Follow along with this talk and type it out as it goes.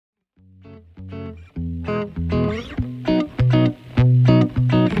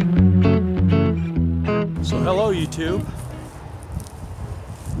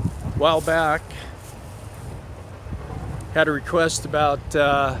while back had a request about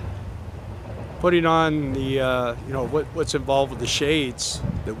putting on the what's involved with the shades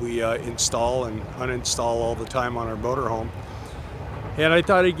that we install and uninstall all the time on our motorhome, and I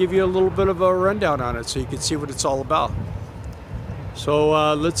thought I'd give you a little bit of a rundown on it so you can see what it's all about.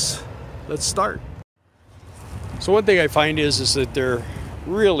 So let's start. So one thing I find is that they're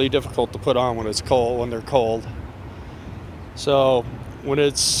really difficult to put on when it's cold, when they're cold. So when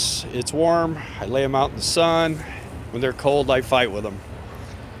it's warm, I lay them out in the sun. When they're cold, I fight with them.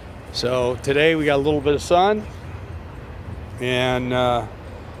 So today we got a little bit of sun, and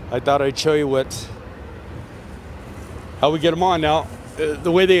I thought I'd show you how we get them on. Now,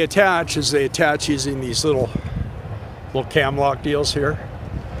 the way they attach is they attach using these little cam lock deals here.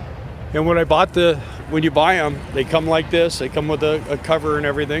 And when you buy them, they come like this. They come with a cover and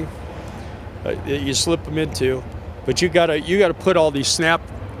everything you slip them into. But you gotta put all these snap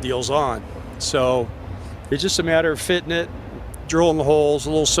deals on. So it's just a matter of fitting it, drilling the holes, a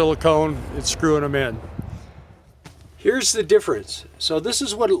little silicone, and screwing them in. Here's the difference. So this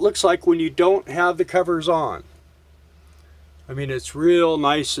is what it looks like when you don't have the covers on. I mean, it's real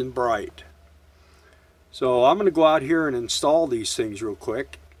nice and bright. So I'm gonna go out here and install these things real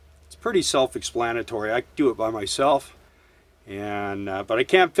quick. It's pretty self-explanatory. I can do it by myself, and but I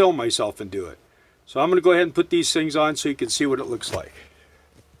can't film myself and do it. So I'm gonna go ahead and put these things on so you can see what it looks like.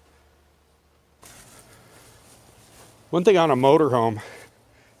 One thing on a motorhome,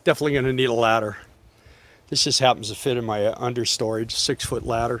 definitely gonna need a ladder. This just happens to fit in my understorage 6-foot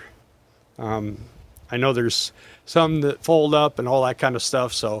ladder. I know there's some that fold up and all that kind of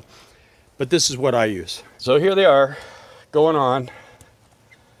stuff, but this is what I use. So here they are, going on.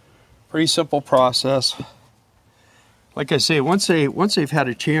 Pretty simple process. Like I say, once they've had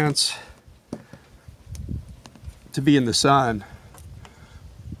a chance to be in the sun,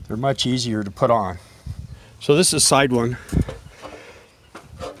 they're much easier to put on. So this is side one.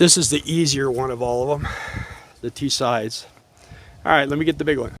 This is the easier one of all of them, the two sides. All right, let me get the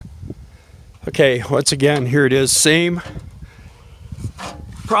big one. Okay, once again, here it is. Same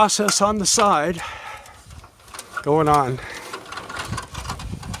process on the side going on.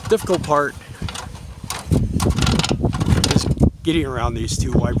 Difficult part is getting around these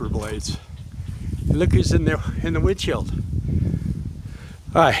two wiper blades. And look who's in the windshield.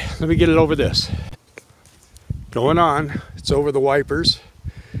 All right, let me get it over this. Going on, it's over the wipers.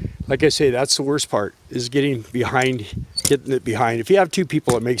 Like I say, that's the worst part, is getting it behind. If you have two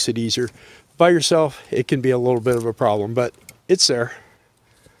people, it makes it easier. By yourself, it can be a little bit of a problem, but it's there.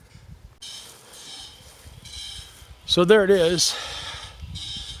 So there it is.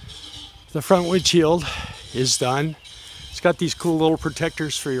 The front windshield is done. It's got these cool little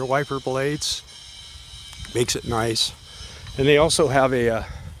protectors for your wiper blades. Makes it nice. And they also have a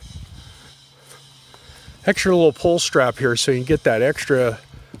extra little pull strap here, so you can get that extra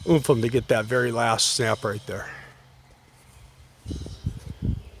oomph to get that very last snap right there.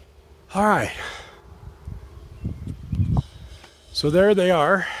 All right. So there they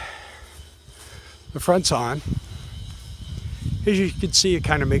are. The front's on. As you can see, it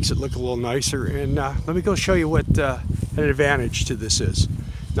kind of makes it look a little nicer. And let me go show you what an advantage to this is.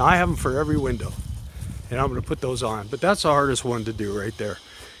 Now, I have them for every window, and I'm going to put those on. But that's the hardest one to do right there.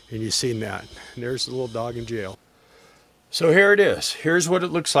 And you've seen that. And there's the little dog in jail. So here it is. Here's what it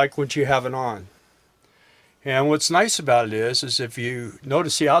looks like once you have it on. And what's nice about it is if you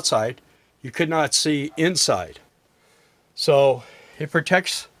notice the outside, you could not see inside. So it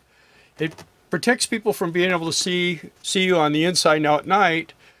protects people from being able to see you on the inside. Now at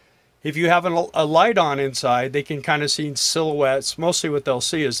night, if you have a light on inside, they can kind of see silhouettes. Mostly what they'll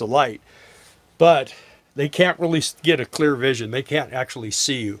see is the light, but they can't really get a clear vision. They can't actually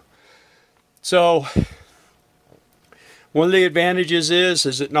see you. So one of the advantages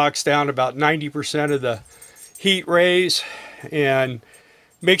is it knocks down about 90% of the heat rays and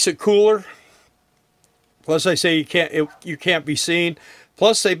makes it cooler. Plus, I say you can't be seen.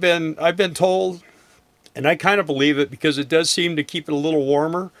 Plus, I've been told, and I kind of believe it, because it does seem to keep it a little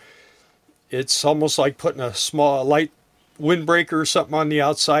warmer. It's almost like putting a light windbreaker or something on the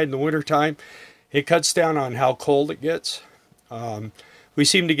outside in the wintertime. It cuts down on how cold it gets. We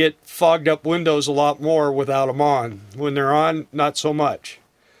seem to get fogged up windows a lot more without them on. When they're on, not so much.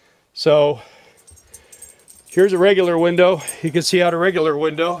 So here's a regular window. You can see out a regular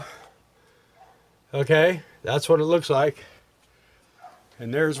window. Okay, that's what it looks like.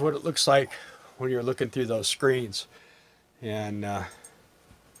 And there's what it looks like when you're looking through those screens. And I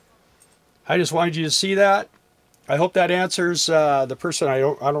just wanted you to see that. I hope that answers the person. I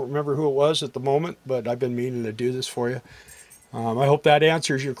don't remember who it was at the moment, but I've been meaning to do this for you. I hope that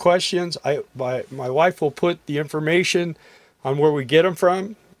answers your questions. My wife will put the information on where we get them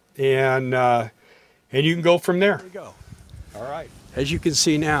from, and you can go from there. There we go. All right. As you can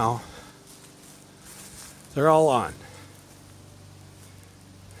see now, they're all on.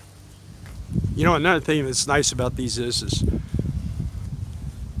 You know, another thing that's nice about these is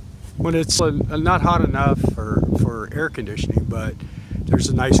when it's not hot enough for air conditioning, but there's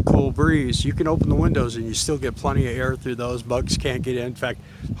a nice cool breeze, you can open the windows and you still get plenty of air through those. Bugs can't get in. In fact,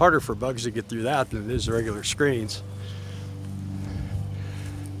 harder for bugs to get through that than it is regular screens.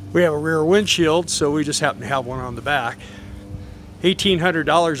 We have a rear windshield, so we just happen to have one on the back.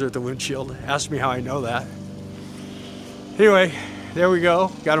 $1,800 worth of windshield. Ask me how I know that. Anyway, there we go.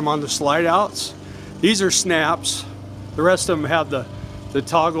 Got them on the slide outs. These are snaps. The rest of them have the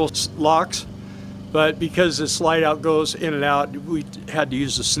toggle locks. But because the slide out goes in and out, we had to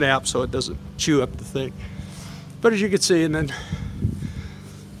use the snap so it doesn't chew up the thing. But as you can see, and then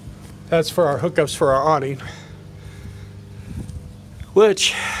that's for our hookups for our awning,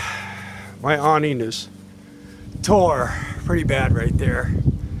 which my awning is tore pretty bad right there.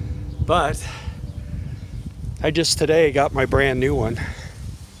 But I just today got my brand new one,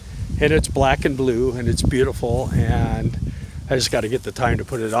 and it's black and blue and it's beautiful, and I just got to get the time to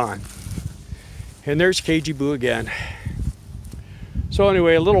put it on. And there's KG Boo again. So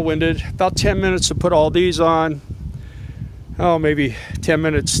anyway, a little winded. About 10 minutes to put all these on. Oh, maybe 10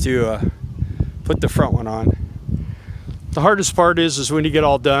 minutes to put the front one on. The hardest part is when you get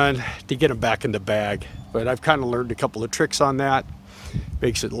all done to get them back in the bag. But I've kind of learned a couple of tricks on that.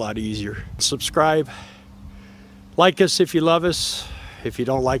 Makes it a lot easier. Subscribe. Like us if you love us. If you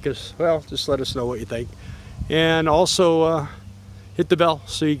don't like us, well, just let us know what you think. And also hit the bell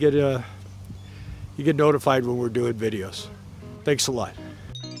so you get notified when we're doing videos. Thanks a lot.